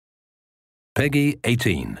PEGI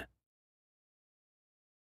 18.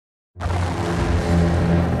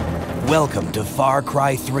 Welcome to Far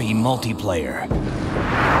Cry 3 multiplayer.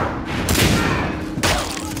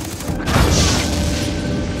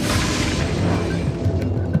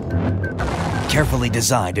 Carefully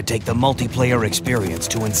designed to take the multiplayer experience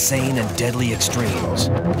to insane and deadly extremes.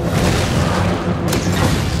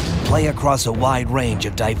 Play across a wide range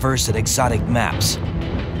of diverse and exotic maps.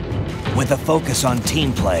 With a focus on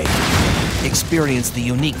team play, experience the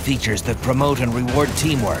unique features that promote and reward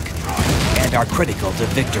teamwork and are critical to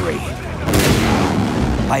victory.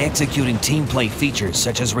 By executing team play features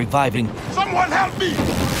such as reviving, Someone help me!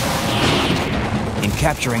 and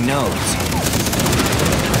capturing nodes,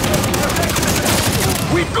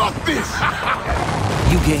 We got this!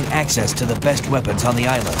 you gain access to the best weapons on the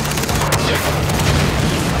island.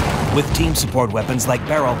 With team support weapons like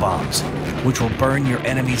barrel bombs, which will burn your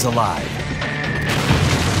enemies alive.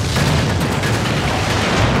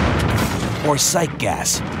 Or psych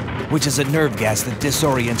gas, which is a nerve gas that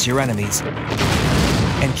disorients your enemies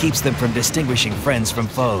and keeps them from distinguishing friends from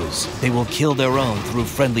foes. They will kill their own through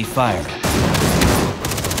friendly fire.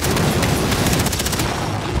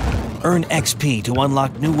 Earn XP to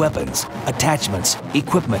unlock new weapons, attachments,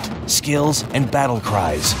 equipment, skills, and battle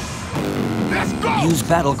cries. Let's go! Use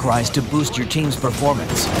battle cries to boost your team's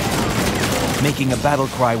performance. Making a battle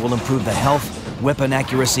cry will improve the health, weapon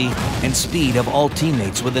accuracy, and speed of all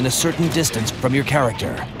teammates within a certain distance from your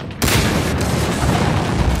character.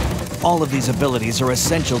 All of these abilities are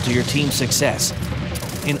essential to your team's success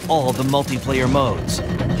in all the multiplayer modes.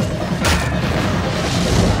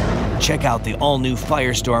 Check out the all-new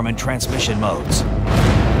Firestorm and Transmission modes.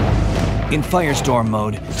 In Firestorm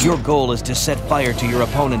mode, your goal is to set fire to your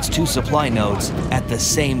opponent's 2 supply nodes at the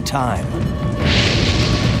same time.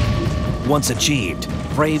 Once achieved,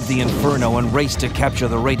 brave the Inferno and race to capture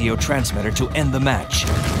the radio transmitter to end the match.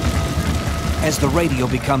 As the radio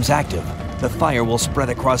becomes active, the fire will spread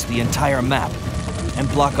across the entire map and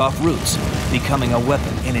block off routes, becoming a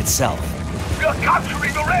weapon in itself. We are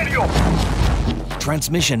capturing the radio!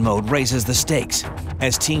 Transmission mode raises the stakes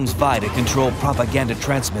as teams vie to control propaganda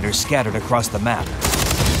transmitters scattered across the map.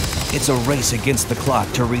 It's a race against the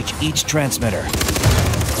clock to reach each transmitter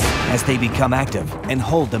as they become active and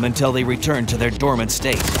hold them until they return to their dormant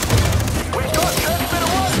state. We got transmitter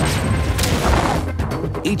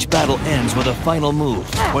 1! Each battle ends with a final move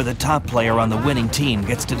where the top player on the winning team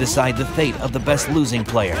gets to decide the fate of the best losing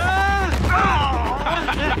player.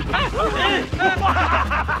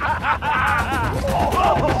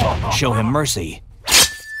 Show him mercy.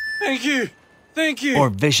 Thank you! Thank you! Or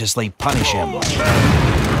viciously punish him.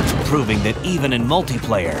 Proving that even in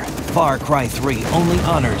multiplayer, Far Cry 3 only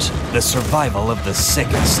honors the survival of the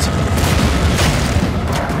sickest.